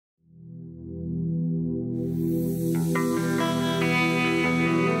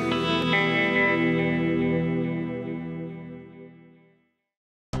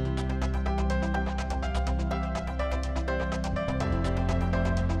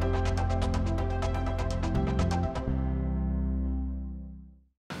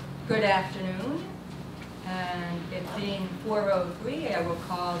Good afternoon, and it being 4:03, I will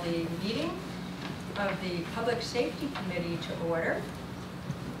call the meeting of the Public Safety Committee to order.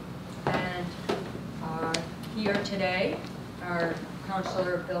 And here today are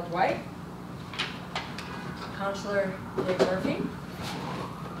Councillor Bill Dwight, Councillor Dave Murphy,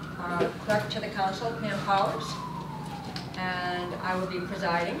 Clerk to the Council Pam Powers, and I will be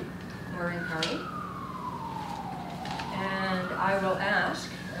presiding, Maureen Carney. And I will ask,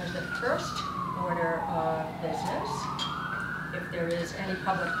 as the first order of business, if there is any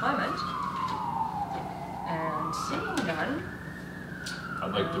public comment. And seeing none.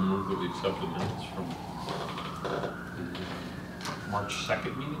 I'd like to move that we accept the minutes from the March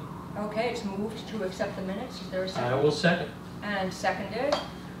 2nd meeting. Okay, it's moved to accept the minutes. Is there a second? I will second. And seconded.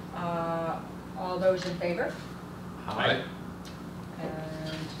 All those in favor? Aye.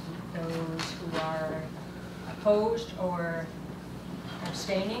 And those who are opposed or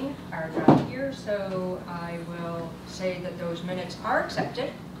abstaining are not here, so I will say that those minutes are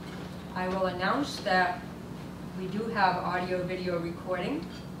accepted. I will announce that we do have audio-video recording,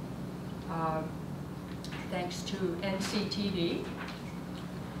 thanks to NCTV.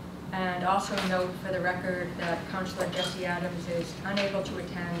 And also note for the record that Councillor Jesse Adams is unable to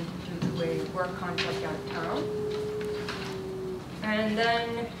attend due to a work conflict out of town. And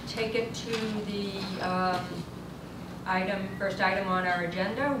then take it to the first item on our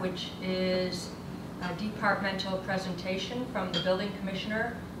agenda, which is a departmental presentation from the Building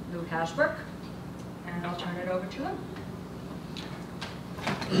Commissioner, Lou Hasbrook. And I'll turn it over to him.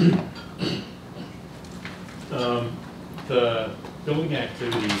 The building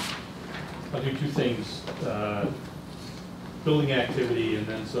activity, I'll do two things. Building activity and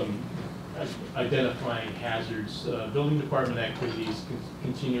then some identifying hazards. Building department activities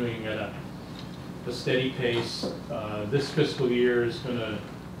continuing at a steady pace. This fiscal year is going to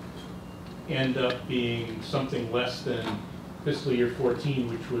end up being something less than fiscal year 14,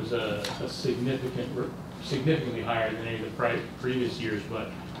 which was a significantly higher than any of the previous years, but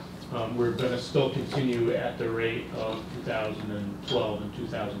we're going to still continue at the rate of 2012 and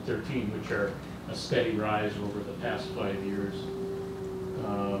 2013, which are a steady rise over the past 5 years.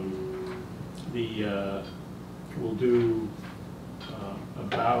 We'll do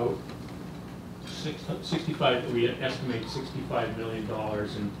about 65. We estimate $65 million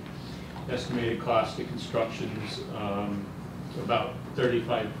in estimated cost to constructions. About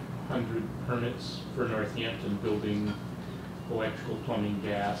 3,500 permits for Northampton, building, electrical, plumbing,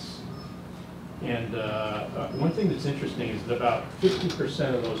 gas. And one thing that's interesting is that about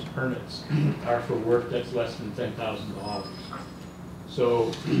 50% of those permits are for work that's less than $10,000.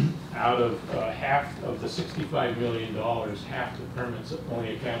 So out of half of the $65 million, half the permits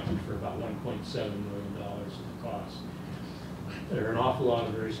only accounted for about $1.7 million of the cost. There are an awful lot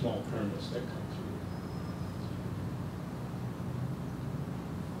of very small permits that come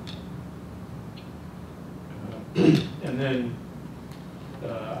through. And then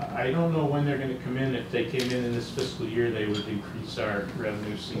I don't know when they're going to come in. If they came in this fiscal year, they would increase our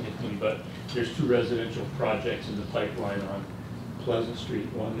revenue significantly. But there's 2 residential projects in the pipeline on Pleasant Street.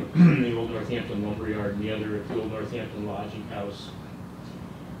 One, the old Northampton Lumberyard, and the other at the old Northampton Lodging House.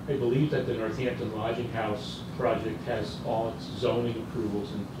 I believe that the Northampton Lodging House project has all its zoning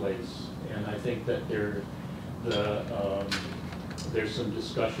approvals in place, and I think that there's some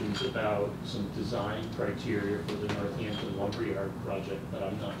discussions about some design criteria for the Northampton Lumberyard project, but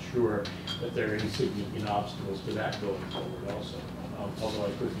I'm not sure that there are any significant obstacles to that going forward also, although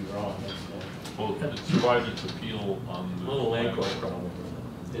I could be wrong. Well, it survived its appeal on the land court problem.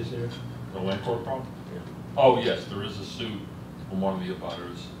 Is there? The land court problem? Yeah. Oh, yes, there is a suit from one of the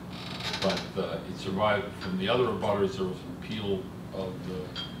abutters, but it survived from the other abutters. There was an appeal of the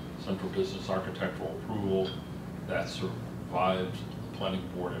Central Business Architectural approval that survived the planning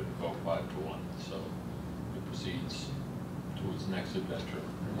board at vote 5-1. So it proceeds to its next adventure.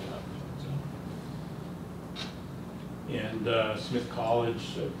 And Smith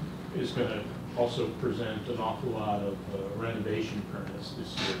College is going to also present an awful lot of renovation permits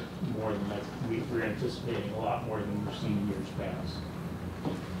this year, more than we're anticipating, a lot more than we've seen in years past.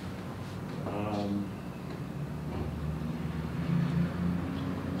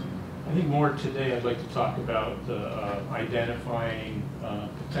 I think more today I'd like to talk about identifying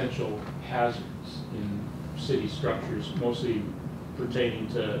potential hazards in city structures, mostly pertaining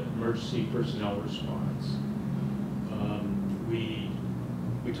to emergency personnel response.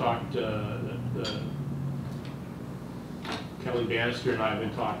 We talked, Kelly Bannister and I have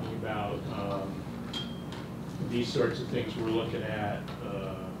been talking about these sorts of things. We're looking at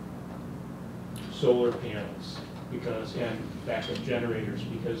solar panels and backup generators,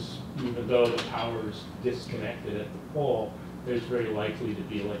 because even though the power is disconnected at the pole, there's very likely to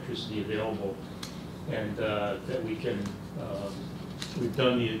be electricity available. And that we can, we've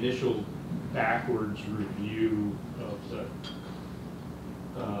done the initial backwards review of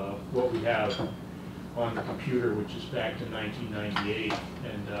what we have on the computer, which is back to 1998,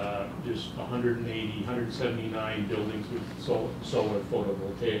 and there's 179 buildings with solar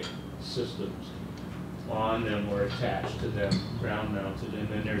photovoltaic systems on them or attached to them, ground mounted, and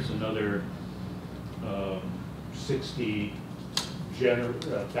then there's another 60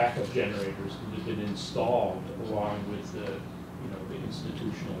 backup generators that have been installed along with the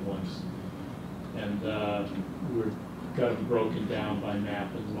institutional ones, and we're got them broken down by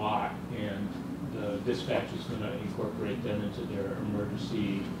map and lot, and the dispatch is going to incorporate them into their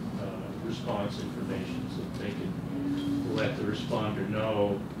emergency response information so that they can let the responder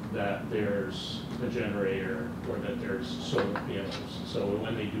know that there's a generator or that there's solar panels. So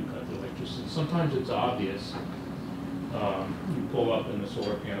when they do cut the electricity, sometimes it's obvious. You pull up and the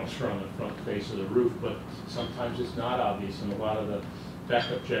solar panels are on the front face of the roof, but sometimes it's not obvious, and a lot of the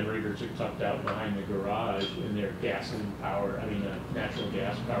backup generators are tucked out behind the garage, and they're gasoline powered, natural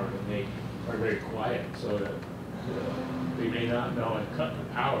gas powered, and they are very quiet, so that they may not know, and cutting the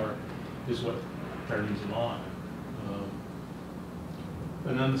power is what turns them on.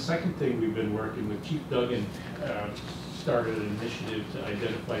 And then the second thing we've been working with, Chief Duggan started an initiative to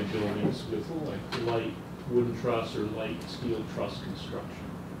identify buildings with like light wooden truss or light steel truss construction.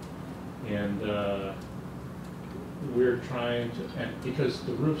 And we're trying to, and because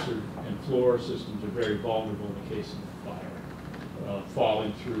the roofs and floor systems are very vulnerable in the case of fire.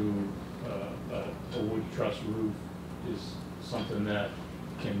 Falling through a wood truss roof is something that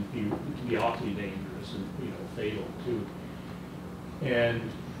can be awfully dangerous and fatal too. And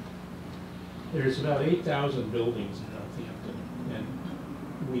there's about 8,000 buildings in Northampton, and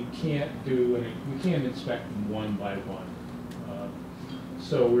we can't inspect them one by one.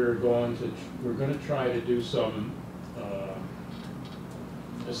 So we're going to try to do some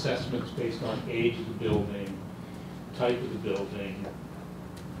assessments based on age of the building, type of the building.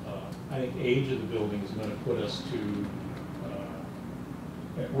 I think age of the building is going to put us to.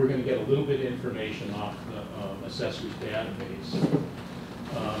 We're going to get a little bit of information off the assessor's database,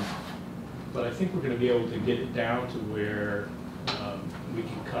 but I think we're going to be able to get it down to where we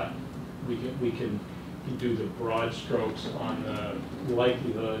can do the broad strokes on the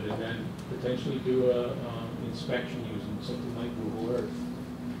likelihood, and then potentially do a inspection using something like Google Earth,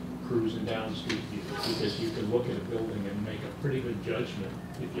 cruising down Street View, because you can look at a building and make a pretty good judgment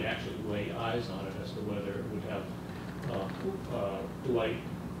if you actually lay eyes on it as to whether it would have light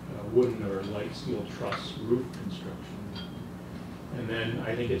wooden or light steel truss roof construction. And then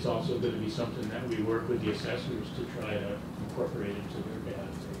I think it's also going to be something that we work with the assessors to try to incorporate into their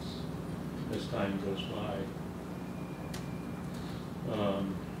database as time goes by.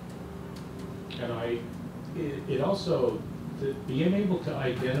 It also, being able to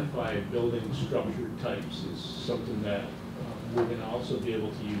identify building structure types is something that we're going to also be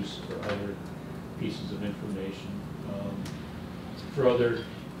able to use for other pieces of information. For other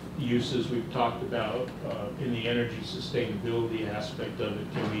uses we've talked about in the energy sustainability aspect of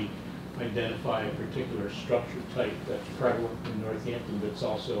it, can we identify a particular structure type that's prevalent in Northampton that's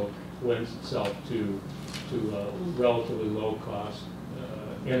also lends itself to relatively low cost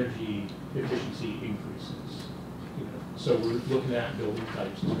energy efficiency increases. So we're looking at building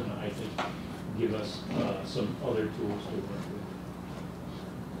types is going to, I think, give us some other tools to work with.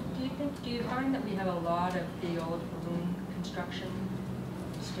 Do you find that we have a lot of the old balloon construction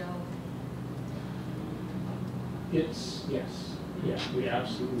still? Yes, we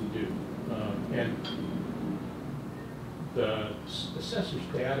absolutely do. And the assessor's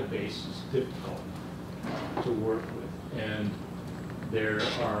database is difficult to work with, and there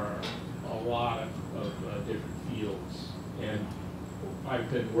are a lot of different fields, and I've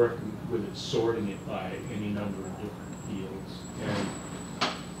been working with it, sorting it by any number of different fields, and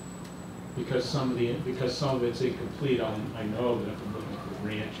because some of it's incomplete, I know that if I'm looking for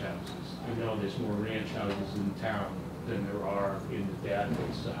ranch houses, I know there's more ranch houses in town than there are in the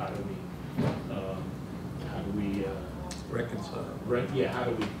database. So how do we reconcile? Right? Yeah. How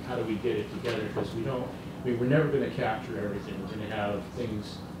do we get it together? Because we're never going to capture everything. We're going to have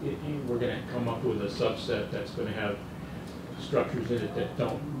things. We're going to come up with a subset that's going to have structures in it that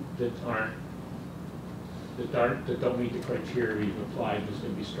don't meet the criteria we've applied. There's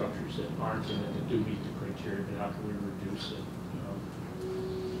going to be structures that aren't in it that do meet the criteria, but how can we reduce it?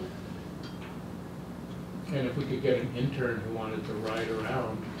 And if we could get an intern who wanted to ride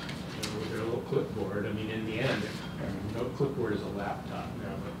around you know, with their little clipboard. I mean, in the end, no clipboard is a laptop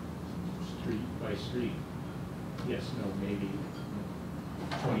now, but street by street, yes, no, maybe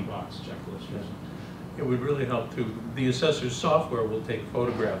 20 box checklist or something. It would really help too. The assessor's software will take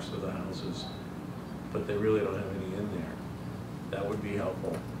photographs of the houses, but they really don't have any in there. That would be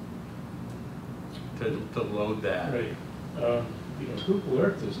helpful to load that. Right. You know, Google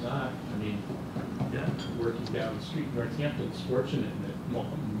Earth is not, I mean, Yeah. working down the street, Northampton's fortunate in that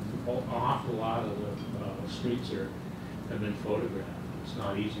an awful lot of the streets have been photographed. It's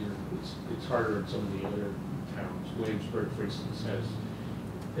not easier, it's harder in some of the other towns. Williamsburg, for instance, has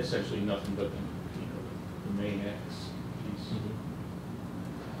essentially nothing but the main X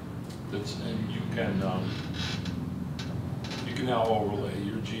piece. And you can now overlay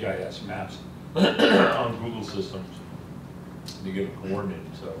your GIS maps on Google systems to get it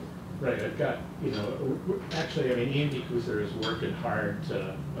coordinated, so. Right, I've got, you know, actually, I mean, Andy Kuther is working hard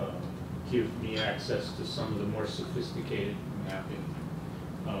to give me access to some of the more sophisticated mapping.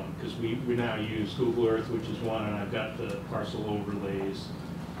 Because we now use Google Earth, which is one, and I've got the parcel overlays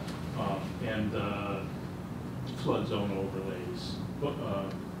and flood zone overlays.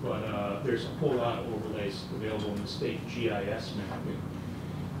 But there's a whole lot of overlays available in the state GIS mapping.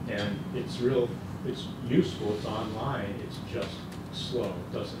 And it's useful, it's online, it's just slow.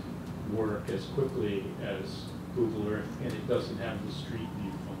 It doesn't work as quickly as Google Earth, and it doesn't have the street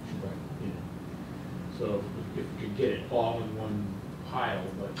view function in it. So if you could get it all in one pile,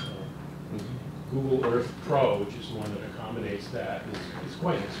 but Google Earth Pro, which is the one that accommodates that, is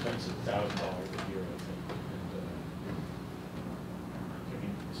quite expensive, $1,000 a year, I think. And, I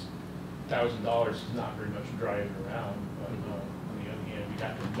mean, $1,000 is not very much driving around, but on the other hand, we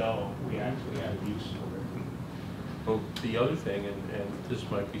got to know we actually have use for it. Well, the other thing, and this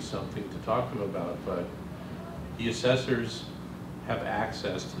might be something to talk to them about, but the assessors have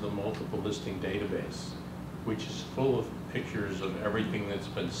access to the multiple listing database, which is full of pictures of everything that's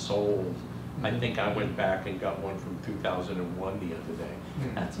been sold. I think I went back and got one from 2001 the other day.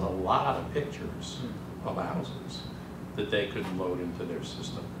 That's a lot of pictures of houses that they could load into their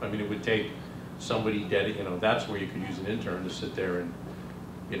system. I mean, it would take somebody that's where you could use an intern to sit there and,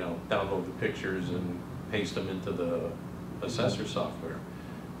 download the pictures and paste them into the assessor software.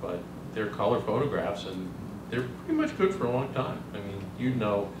 But they're color photographs and they're pretty much good for a long time. I mean,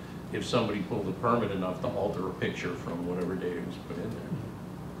 if somebody pulled a permit enough to alter a picture from whatever data was put in there.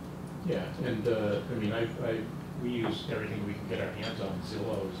 Yeah, and I mean, we use everything we can get our hands on.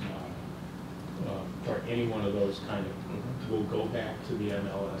 Zillow's not, or any one of those kind of, will go back to the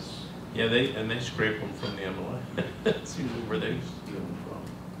MLS. Yeah, they scrape them from the MLS. That's usually where they steal them from.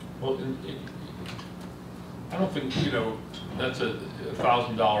 Well, I don't think, that's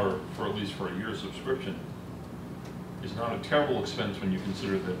 $1,000 for at least for a year subscription is not a terrible expense when you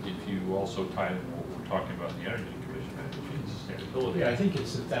consider that if you also tie in what we're talking about in the Energy Commission, energy and sustainability. Yeah, I think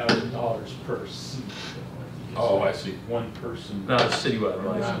it's $1,000 per seat. Oh, I see. One person. Not a citywide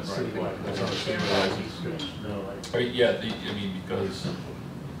Not license. citywide. That's not a citywide license. No, Yeah, because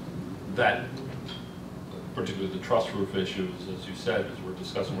that, particularly the truss roof issues, as you said, as we're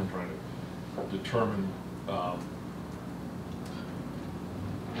discussing, we're trying to determine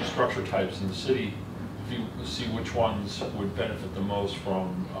structure types in the city. If you see which ones would benefit the most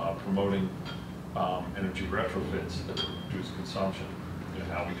from promoting energy retrofits that would reduce consumption, and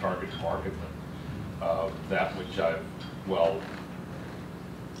how we target and market them. That would jive well,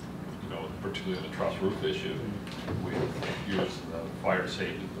 particularly the truss roof issue, with using the fire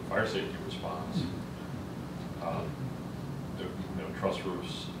safety response. Truss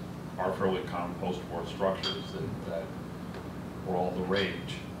roofs are fairly common post-war structures that were all the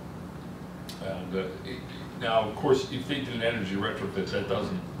rage. And now, of course, if they did an energy retrofit, that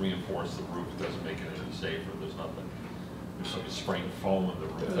doesn't reinforce the roof, it doesn't make it any safer. There's like a spraying foam in the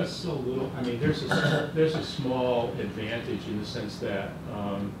roof. That's a little. I mean, there's a small advantage in the sense that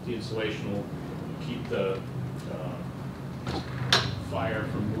the insulation will keep the fire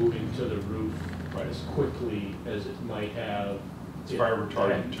from moving to the roof as quickly as it might have. It's fire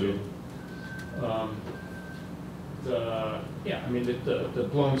retardant too. The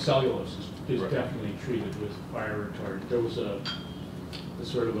blown cellulose is Right. definitely treated with fire retardant. There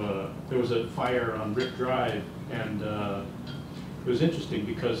was a fire on Rip Drive, and it was interesting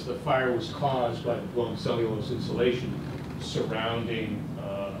because the fire was caused by the blown cellulose insulation surrounding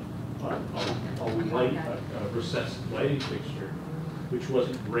a recessed lighting fixture, which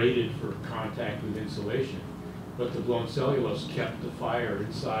wasn't rated for contact with insulation. But the blown cellulose kept the fire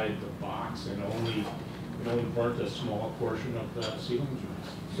inside the box and only burnt a small portion of the ceiling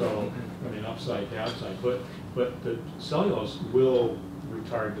joints. So, I mean, upside, downside. But the cellulose will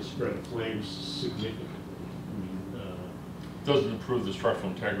hard to spread the flames significantly. I mean, Doesn't improve the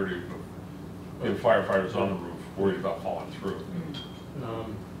structural integrity of the firefighters on the roof worried about falling through.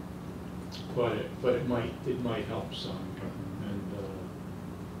 but it might help some. And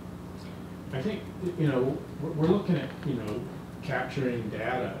I think, you know, we're looking at, you know, capturing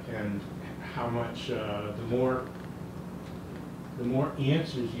data and how much the more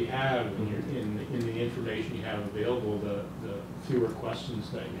answers you have in the information you have available, the fewer questions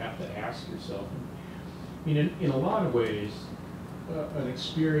that you have to ask yourself. I mean, in a lot of ways, an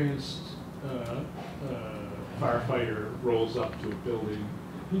experienced firefighter rolls up to a building.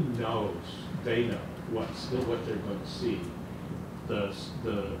 He knows, they know what they're going to see. The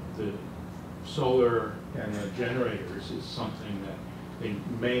solar and the generators is something that they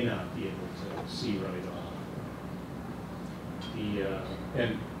may not be able to see right off.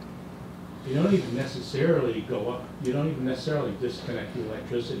 And you don't even necessarily go up. You don't even necessarily disconnect the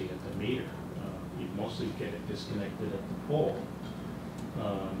electricity at the meter. You mostly get it disconnected at the pole.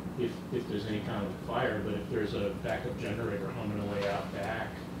 If there's any kind of fire, but if there's a backup generator humming away out back,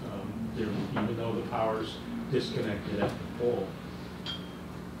 even though the power's disconnected at the pole.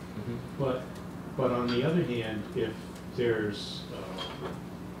 But on the other hand, if there's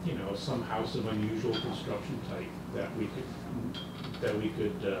you know, some house of unusual construction type that we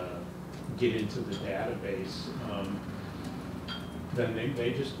could get into the database, then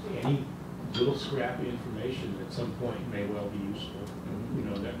they just, any little scrappy information at some point may well be useful. You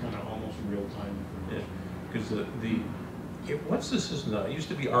know, that kind of almost real-time information. Because what's the system now? It used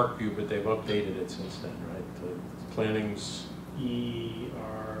to be ArcView, but they've updated it since then, right? The planning's ERSI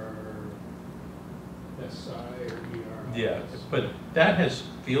or ERS. Yeah, but that has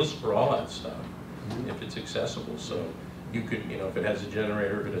fields for all that stuff, if it's accessible. So you could, you know, if it has a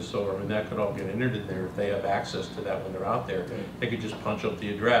generator, if it has solar, I mean, that could all get entered in there. If they have access to that when they're out there, they could just punch up the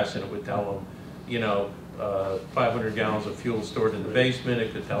address and it would tell them, you know, 500 gallons of fuel stored in the basement.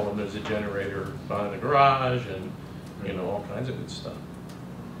 It could tell them there's a generator behind the garage, and you know, all kinds of good stuff.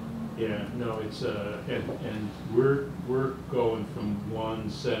 Yeah, no, it's and we're going from one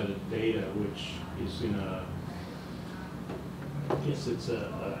set of data, which is in a, I guess it's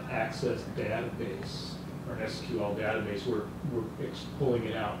a access database or an SQL database. We're pulling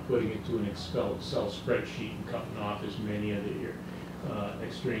it out, putting it to an Excel spreadsheet, and cutting off as many of the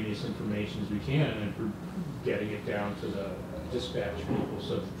extraneous information as we can, and we're getting it down to the dispatch people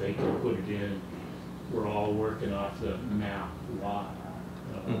so that they can put it in. We're all working off the map lot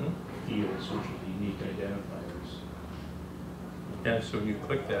fields, which are unique identifiers. Yeah, so when you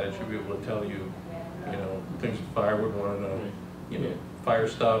click that, it should be able to tell you, you know, things fire would want to know, you know, fire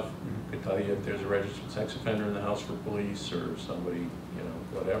stuff. It could tell you if there's a registered sex offender in the house for police or somebody, you know,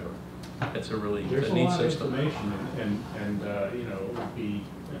 whatever. It's a really There's a neat lot system. of information, and you know, it would be.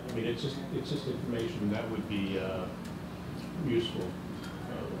 I mean, it's just information that would be useful.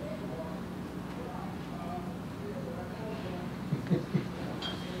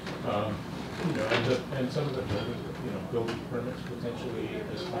 You know, and some of the building permits potentially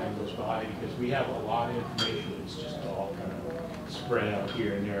as time goes by, because we have a lot of information. It's just all kind of spread out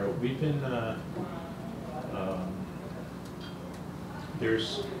here and there. We've been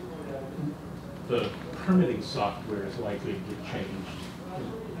there's the permitting software is likely to get changed.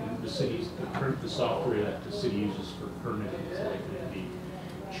 In the cities, the software that the city uses for permitting is likely to be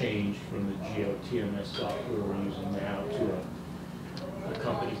changed from the GeoTMS software we're using now to a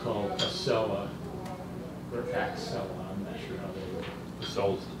company called Acela, or Axela, I'm not sure how they work.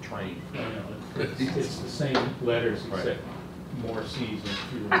 Sells the train. I know, it's the same letters except more C's and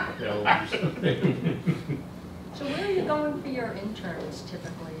fewer L's or something. So where are you going for your interns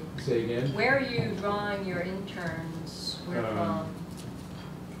typically? Say again? Where are you drawing your interns? Where from?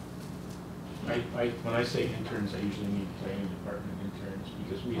 When I say interns, I usually mean planning department interns,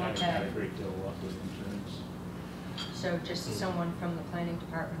 because we haven't had a great deal of luck with interns. So just someone from the planning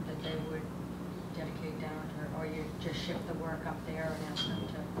department that they would dedicate down to, or you just ship the work up there and ask them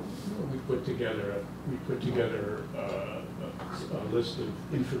to? We put together a list of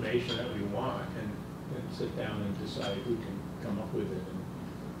information that we want, and sit down and decide who can come up with it,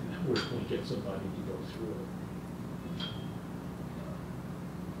 and where can we get somebody to go through it.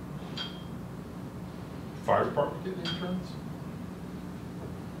 Fire department get interns?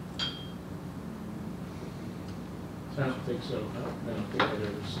 I don't think so. I don't think I've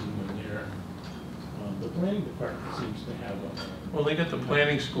ever seen one there. The planning department seems to have one. Well, they got the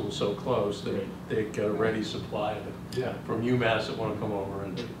planning school so close that they got a ready supply of it. Yeah. From UMass that want to come over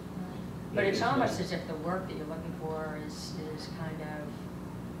and. But it's almost as if the work that you're looking for is kind of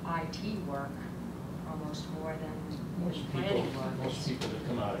IT work, almost more than planning work. Most people that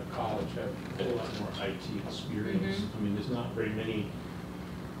out of college have a lot more IT experience. Mhm. I mean, there's not very many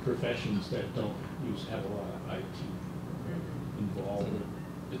professions that don't have a lot of IT involved.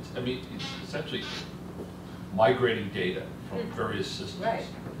 I mean, it's essentially migrating data from various systems Right.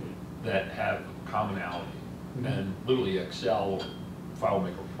 that have commonality. Mhm. And literally Excel or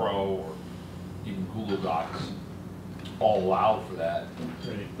FileMaker Pro or even Google Docs all allow for that.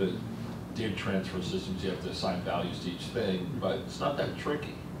 Right. The data transfer systems, you have to assign values to each thing, but it's not that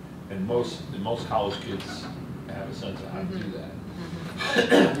tricky. And most college kids have a sense of how to do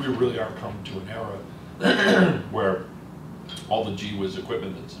that. We really are coming to an era where all the gee whiz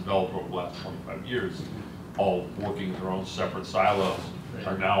equipment that's developed over the last 25 years, all working in their own separate silos,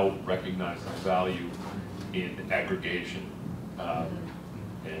 are now recognizing the value in aggregation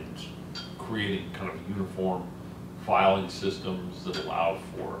and creating kind of uniform filing systems that allow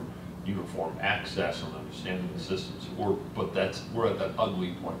for uniform access and understanding the systems. We're at that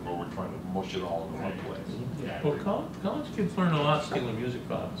ugly point where we're trying to mush it all in one place. Yeah. Well, college kids learn a lot stealing music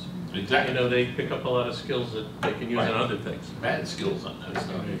files. Exactly. You know, they pick up a lot of skills that they can use Right. in other things. Mad skills on that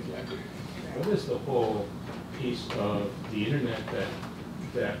stuff. Exactly. What is the whole piece of the internet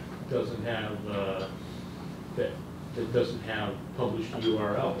that doesn't have that doesn't have published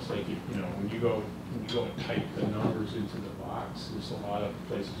URLs? Like when you go and type the numbers into the box, there's a lot of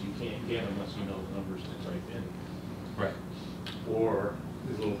places you can't get unless you know the numbers to type in. Right. Or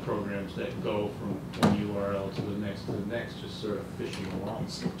the little programs that go from one URL to the next, just sort of fishing along,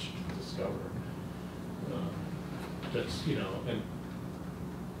 so that you can discover. That's and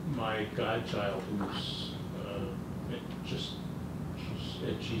my godchild, who's she's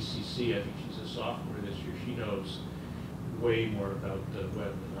at GCC, I think she's a sophomore this year. She knows way more about the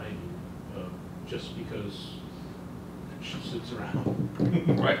web than I do, just because she sits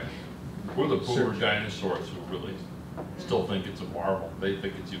around. Right. We're the boomer dinosaurs who really still think it's a marvel. They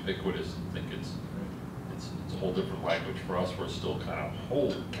think it's ubiquitous and think it's a whole different language. For us, we're still kind of,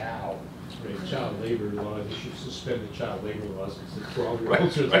 holy cow. Right, child labor laws, you should suspend the child labor laws because the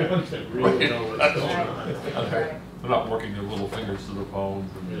 12-year-olds are the ones that really know what's going on. Right. They're not working their little fingers to the phones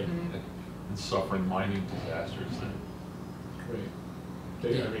Right. and suffering mining disasters. Right. I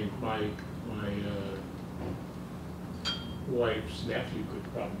mean, my wife's nephew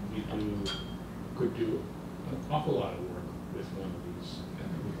could do an awful lot of work with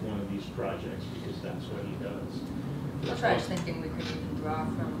one of these projects because that's what he does. That's why I was thinking we could even draw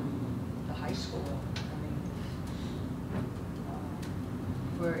from the high school. I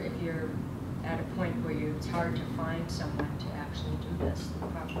mean, if you're at a point where it's hard to find someone to actually do this,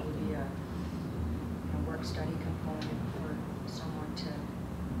 there'd probably be a work study component for someone to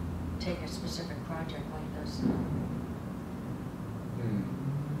take a specific project like this.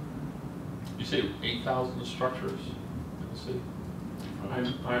 You say 8,000 structures in the city?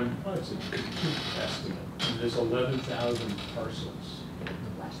 It's a complete estimate. And there's 11,000 parcels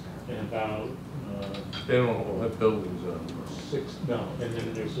and about They don't all have buildings on them. and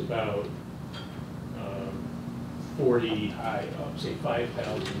then there's about 40 say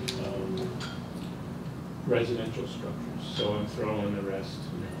 5,000 residential structures. So I'm throwing the rest,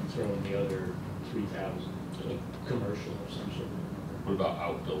 I'm throwing the other 3,000 commercial or some sort of. What about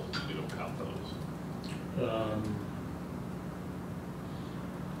outbuildings? We don't count those.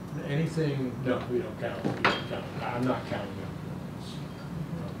 Anything, no, we don't count. I'm not counting outbuildings.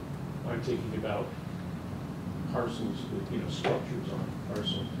 I'm thinking about parcels with, structures on a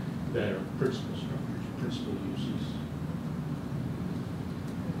parcel that are principal structures, principal uses.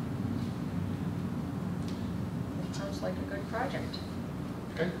 It sounds like a good project.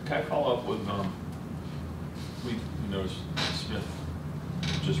 Can I follow up with, we noticed Smith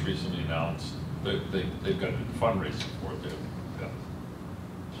just recently announced that they've got a fundraising for it. They've got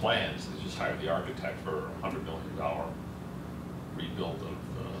plans. They just hired the architect for a $100 million rebuild of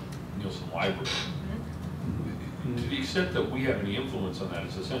Nielsen Library. To the extent that we have any influence on that,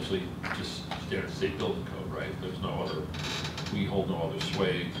 it's essentially just standard state building code, right? There's no other, we hold no other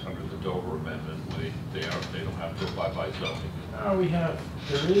sway under the Dover Amendment. They don't have to abide by zoning.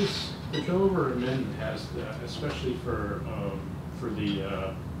 The Dover Amendment has, especially for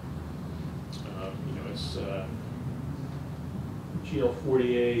the, it's GL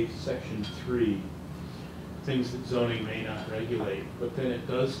 40A Section 3, things that zoning may not regulate, but then it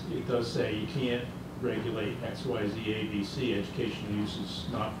does say you can't regulate X, Y, Z, A, B, C educational uses,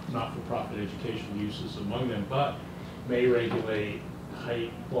 not-for-profit educational uses among them, but may regulate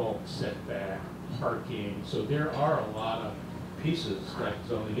height, bulk, setback, parking. So there are a lot of pieces that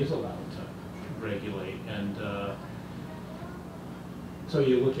zoning is allowed to regulate, and so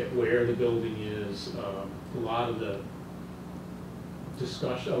you look at where the building is. A lot of the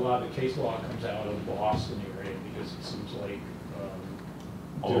discussion, a lot of the case law comes out of the Boston area, because it seems like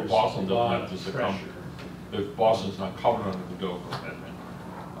Although there's Boston a doesn't lot have to of succumb, pressure. if Boston's not covered under the Dover Amendment,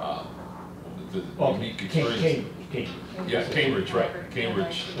 the Okay, unique experience. Cambridge. Yeah, Cambridge, right,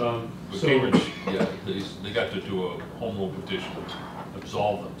 Cambridge. But So- Cambridge, yeah, they got to do a home rule petition,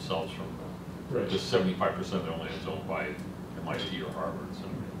 absolve themselves from Right. just 75% of their land is owned by MIT or Harvard, so.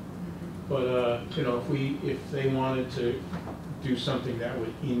 But, you know, if they wanted to do something that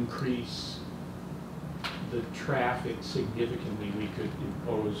would increase the traffic significantly, we could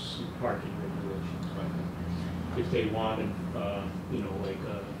impose some parking regulations. But if they wanted, you know, like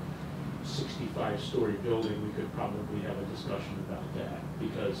a 65-story building, we could probably have a discussion about that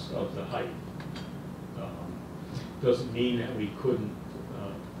because of the height. Doesn't mean that we couldn't,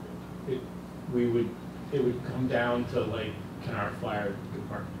 it would come down to like, can our fire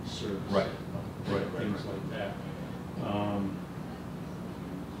department service? Right. Things like that.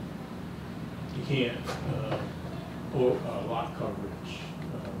 You can't, lot coverage,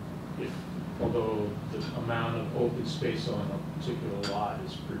 although the amount of open space on a particular lot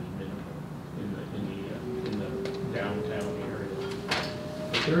is pretty minimal in the downtown area.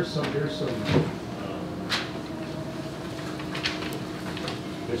 But there's some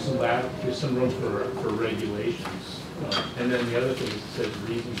room for regulations. And then the other thing is it says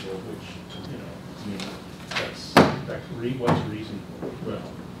reasonable, which, you know, I mean, what's reasonable?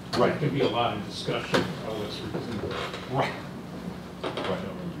 Well, Right. there can be a lot of discussion about what's reasonable. Right. Right.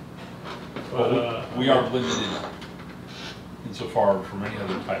 But, Well, we are limited insofar from any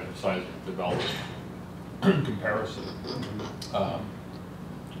other type of seismic development comparison.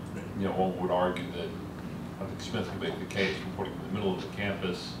 You know, one would argue that I think Smith can make the case for putting it in the middle of the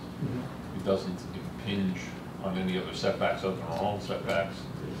campus. It doesn't impinge on any other setbacks other than our own setbacks.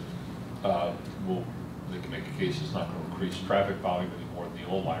 Well, they can make a case it's not going to increase traffic volume any more than the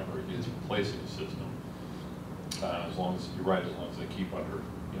old library is replacing the system. As long as, you're right, as long as they keep under,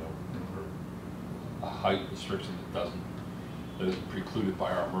 you know, under a height restriction that isn't precluded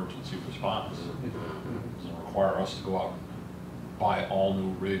by our emergency response. Doesn't require us to go out and buy all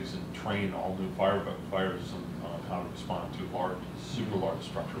new rigs and train all new fires on how to respond to large, super large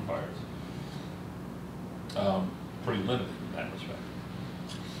structure fires. Pretty limited in that respect.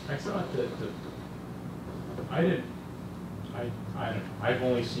 I thought that I don't know, I've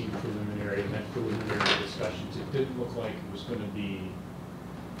only seen preliminary, and that preliminary discussions, it didn't look like it was gonna be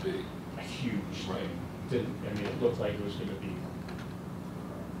Big. a huge Right. thing. It looked like it was gonna be,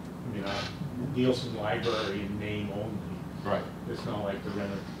 Nielsen Library in name only. Right. It's not like the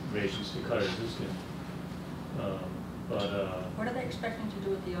renovations to cut existing. What are they expecting to do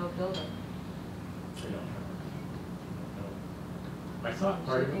with the old building? You know, I thought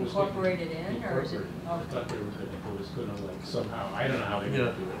part Is of it it was incorporated in, or is it? I thought it was gonna like somehow, I don't know how they Yeah,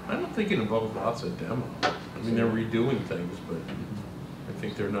 would do it. I don't think it involves lots of demo. I mean, they're redoing things, but I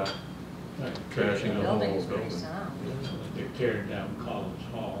think they're not Right. trashing The the whole building is very building. sound. They're tearing down College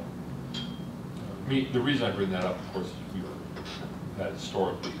Hall. I mean, the reason I bring that up, of course, is we've had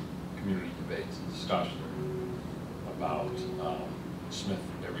historically community debates and discussion about Smith,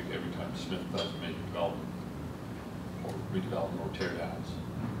 every time Smith does a major development or redevelopment or tear downs.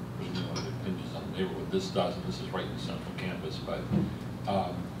 You know, it impinges on the neighborhood. This does, and this is right in the central campus. But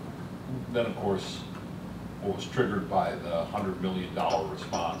then, of course, what was triggered by the $100 million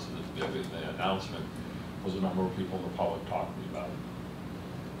response to the announcement was a number of people in the public talking about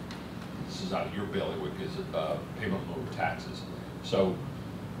it. This is out of your bailiwick, is it payment in lieu of taxes? So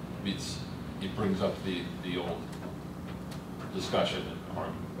it brings up the old discussion and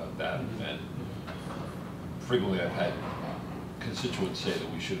argument about that. And frequently I've had constituents say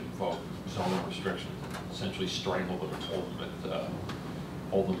that we should invoke zoning restrictions, essentially strangle them and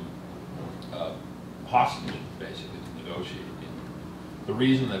hold them hostage, basically, to negotiate. The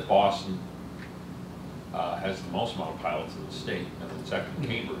reason that Boston has the most amount of pilots in the state, and then second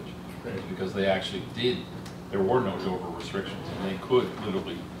Cambridge, is because they actually there were no Dover restrictions, and they could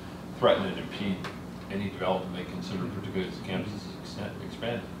literally threaten and impede any development they considered, particularly as the campus is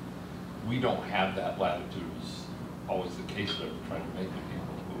expanded. We don't have that latitude, is always the case that we're trying to make with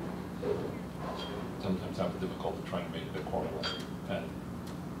people who sometimes have difficulty trying to make the corollary. And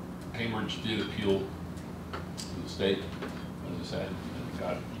Cambridge did appeal to the state, as I said, and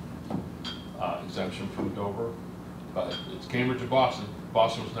got exemption from Dover, but it's Cambridge and Boston.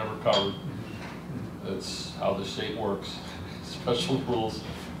 Boston was never covered. That's how the state works. Special rules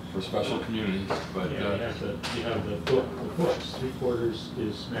for special communities, but Yeah, you have the foots, 3/4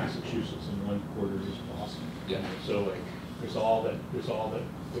 is Massachusetts and 1/4 is Boston. Yeah. So like, there's all the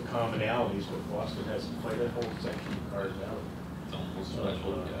commonalities, but Boston has quite a whole section carved out. It's almost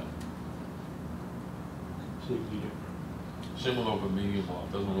special, yeah. Completely different. Same with open meeting law,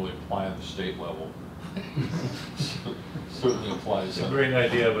 it doesn't really apply at the state level. Certainly applies. It's a great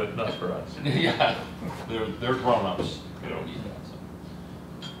idea, but not for us. Yeah, they're grown-ups, you don't need that,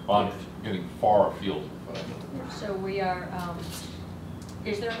 so. Well, I'm getting far afield, but I know. So we are,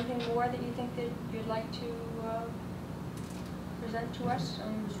 is there anything more that you think that you'd like to present to us?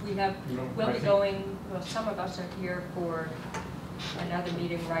 We have, No, we'll I be think- going, well, some of us are here for another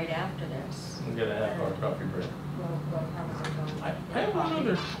meeting right after this. We'll get a half-hour coffee break. We'll probably go. I have one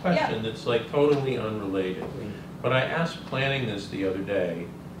other question that's like totally unrelated. But I asked planning this the other day,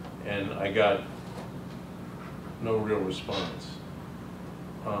 and I got no real response.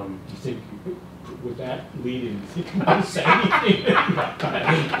 You think, with that lead-in, you think about saying anything?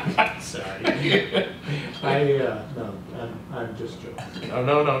 Sorry. No, I'm just joking.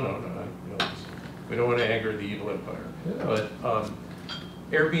 No. We don't want to anger the evil empire. Yeah. But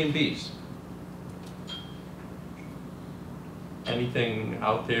Airbnbs. Anything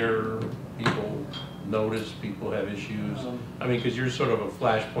out there, people notice, people have issues? I mean, because you're sort of a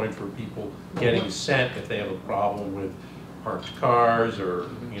flashpoint for people getting sent if they have a problem with parked cars or,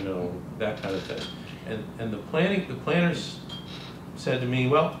 you know, that kind of thing. And the planners said to me,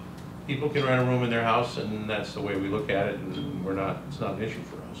 well, people can rent a room in their house and that's the way we look at it, and it's not an issue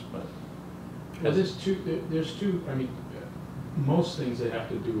for us, but. Well, there's two, I mean, most things that have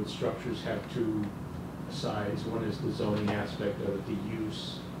to do with structures have two sides. One is the zoning aspect of it, the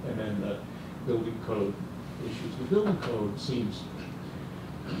use, and then the building code issues. The building code's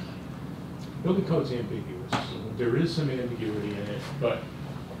ambiguous. There is some ambiguity in it, but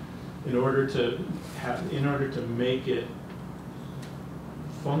in order to make it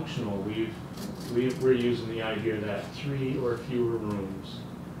functional, we're using the idea that 3 or fewer rooms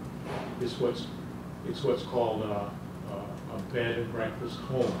is what's called a bed and breakfast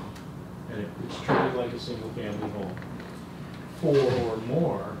home, and it's treated like a single family home. 4 or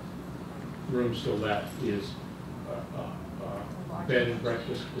more rooms to let is a bed and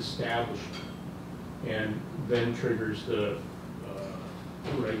breakfast establishment, and then triggers the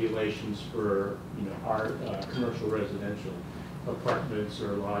regulations for, you know, our commercial residential apartments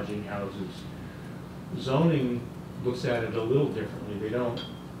or lodging houses. Zoning looks at it a little differently. They don't,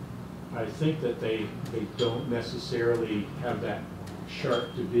 I think that they don't necessarily have that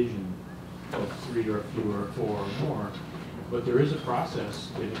sharp division of 3 or fewer, 4 or more, but there is a process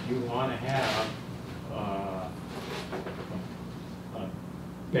that if you want to have a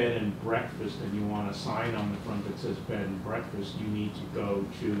bed and breakfast and you want a sign on the front that says bed and breakfast, you need to go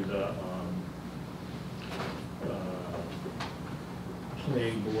to the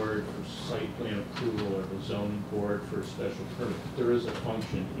planning board for site plan approval or the zoning board for special permit. There is a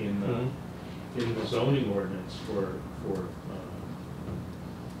function in the zoning ordinance for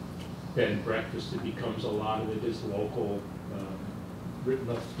bed and breakfast. It becomes, a lot of it is local, written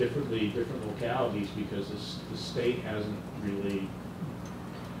up differently, different localities, because the state hasn't really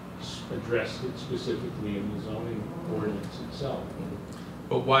addressed it specifically in the zoning ordinance itself.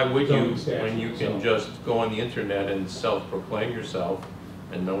 But why would you, Zoning when you statute can itself. just go on the internet and self-proclaim yourself,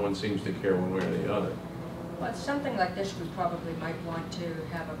 and no one seems to care one way or the other? Well, something like this, we probably might want to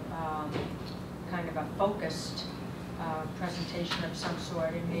have a kind of a focused presentation of some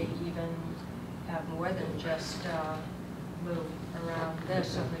sort, and maybe even have more than just move around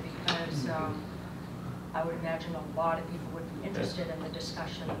this, only because I would imagine a lot of people would be interested in the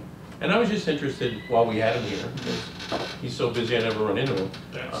discussion. And I was just interested, while we had him here, because he's so busy I never run into him.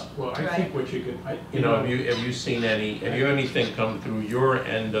 Well, I Right. think what you could, You know, have you seen have you anything come through your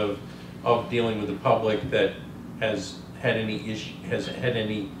end of dealing with the public that has had any issue, has had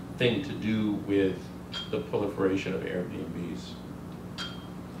anything to do with the proliferation of Airbnbs?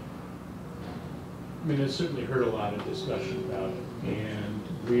 I mean, I've certainly heard a lot of discussion about it, and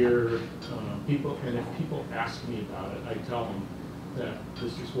if people ask me about it, I tell them that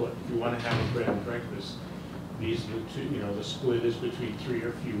this is what, if you want to have a bed and breakfast, these are the two, you know, the split is between 3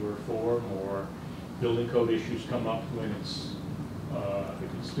 or fewer, 4 or more. Building code issues come up when it's, if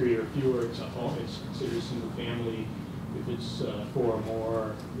it's 3 or fewer, it's a home, it's considered single family. If it's 4 or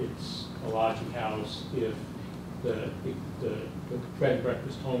more, it's a lodging house. If the bed and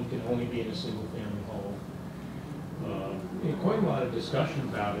breakfast home can only be in a single family home. Quite a lot of discussion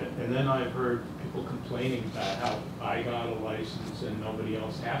about it, and then I've heard people complaining about how I got a license and nobody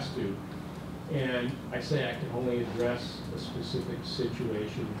else has to. And I say I can only address a specific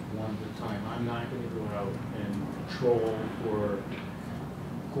situation one at a time. I'm not going to go out and patrol for,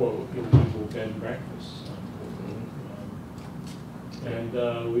 quote, illegal bed and breakfasts. And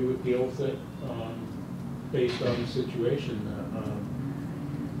we would deal with it based on the situation.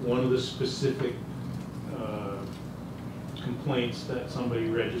 One of the specific complaints that somebody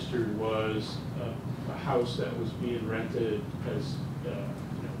registered was a house that was being rented as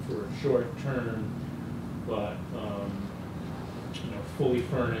for a short term, but fully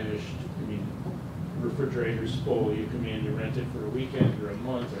furnished. I mean, refrigerator's full. You come in, you rent it for a weekend or a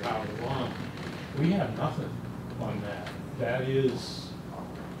month or however long. We have nothing on that. That is,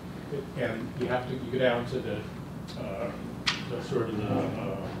 and you go down to the sort of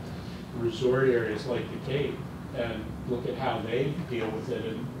the resort areas like the Cape and look at how they deal with it,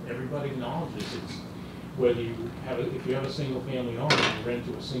 and everybody acknowledges it's whether you have if you have a single family home and you rent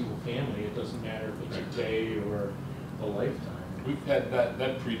to a single family, it doesn't matter if it's a day or a lifetime. We've had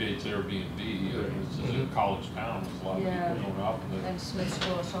that predates Airbnb. This is a college town. There's a lot of people going up. And Smith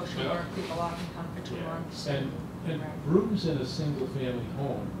School of Social Work, people often come for 2 months. And rooms in a single family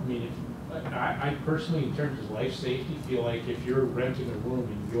home, I mean, I personally, in terms of life safety, feel like if you're renting a room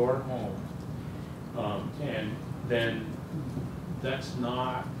in your home, and then that's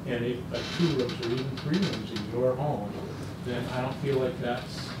not, and if 2 rooms or even 3 rooms in your home, then I don't feel like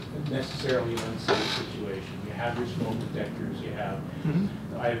that's necessarily an unsafe situation. You have your smoke detectors, you have,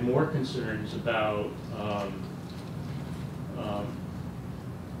 I have more concerns about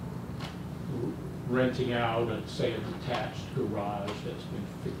renting out, say, a detached garage that's been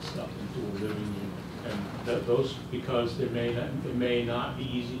fixed up into a living unit, and those, because it may not be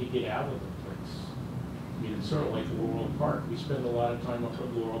easy to get out of the place. I mean, it's sort of like Laurel Park. We spend a lot of time up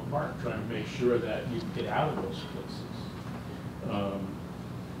at Laurel Park trying to make sure that you get out of those places.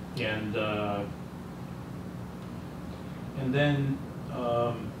 And then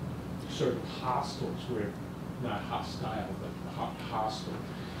sort of hostels, where not hostile but hostile,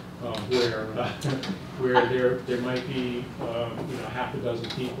 where there might be half a dozen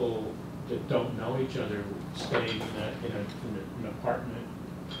people that don't know each other staying in an apartment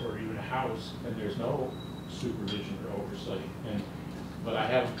or even a house, and there's no supervision or oversight. But I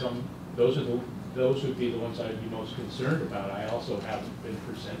haven't come. Those would be the ones I'd be most concerned about. I also haven't been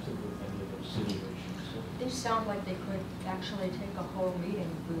presented with any of those situations. These sound like they could actually take a whole meeting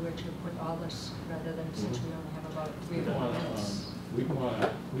if we were to put all this, rather than since we only have about 3 minutes.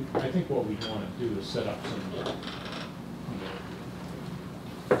 I think what we want to do is set up some.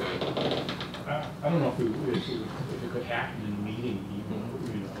 I don't know if it could happen in a meeting,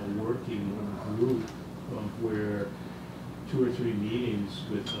 even a working group where 2 or 3 meetings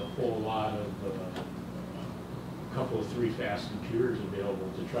with a whole lot of a couple of 3 fast computers available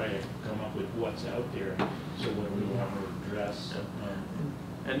to try to come up with what's out there. So what we want to address.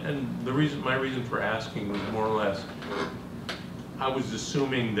 And my reason for asking was more or less, I was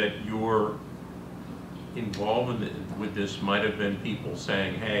assuming that your involvement with this might have been people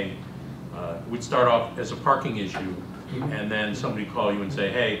saying, hey, we'd start off as a parking issue, and then somebody call you and say,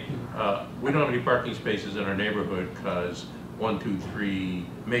 hey, we don't have any parking spaces in our neighborhood because 123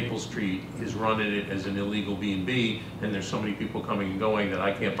 Maple Street is running it as an illegal B&B, and there's so many people coming and going that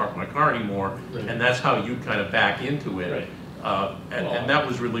I can't park my car anymore, and that's how you kind of back into it. And that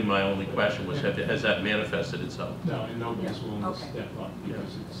was really my only question, was has that manifested itself? No, and nobody's willing to step up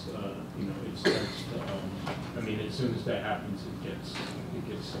because it's, it starts to, I mean, as soon as that happens, it gets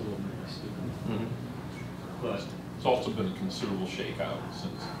a little nasty. But it's also been a considerable shakeout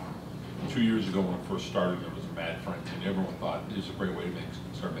since 2 years ago when it first started. There was a mad frenzy, and everyone thought it was a great way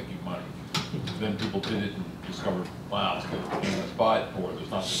to start making money. Then people did it and discovered, wow, it's going to be in a spot, or there's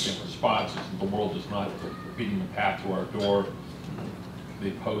not the same response. The world is not beating the path to our door.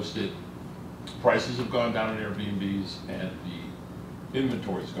 They post it. Prices have gone down in Airbnbs, and the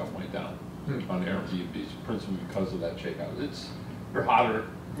inventory's gone way down on Airbnbs, principally because of that shakeout. They're hotter.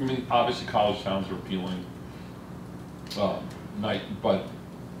 I mean, obviously college towns are appealing night, but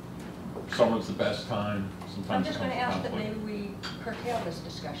summer's the best time. Sometimes I'm just going to ask that maybe we curtail this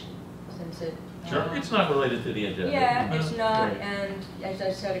discussion, since it... Sure, it's not related to the agenda. Yeah, it's not, and as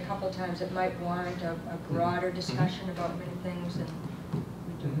I said a couple of times, it might warrant a broader discussion about many things, and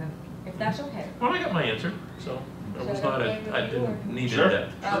we do have, if that's okay. Well, I got my answer, so it was not I didn't need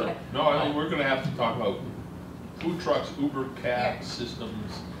that. Okay. No, I mean, we're going to have to talk about food trucks, Uber, cab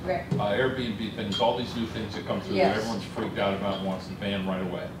systems, Airbnb things, all these new things that come through that everyone's freaked out about and wants to ban right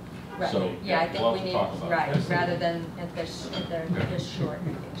away. Right. So yeah, I think we'll we have to need, talk about right, it. rather than at this short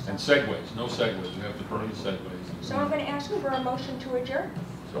meeting. And segues, no segues. We have to burn the segues. So I'm going to ask you for a motion to adjourn.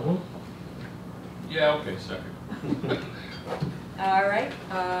 so Yeah, okay, second. All right,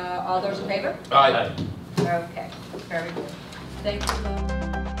 all those in favor? Aye. Okay, very good. Thank you.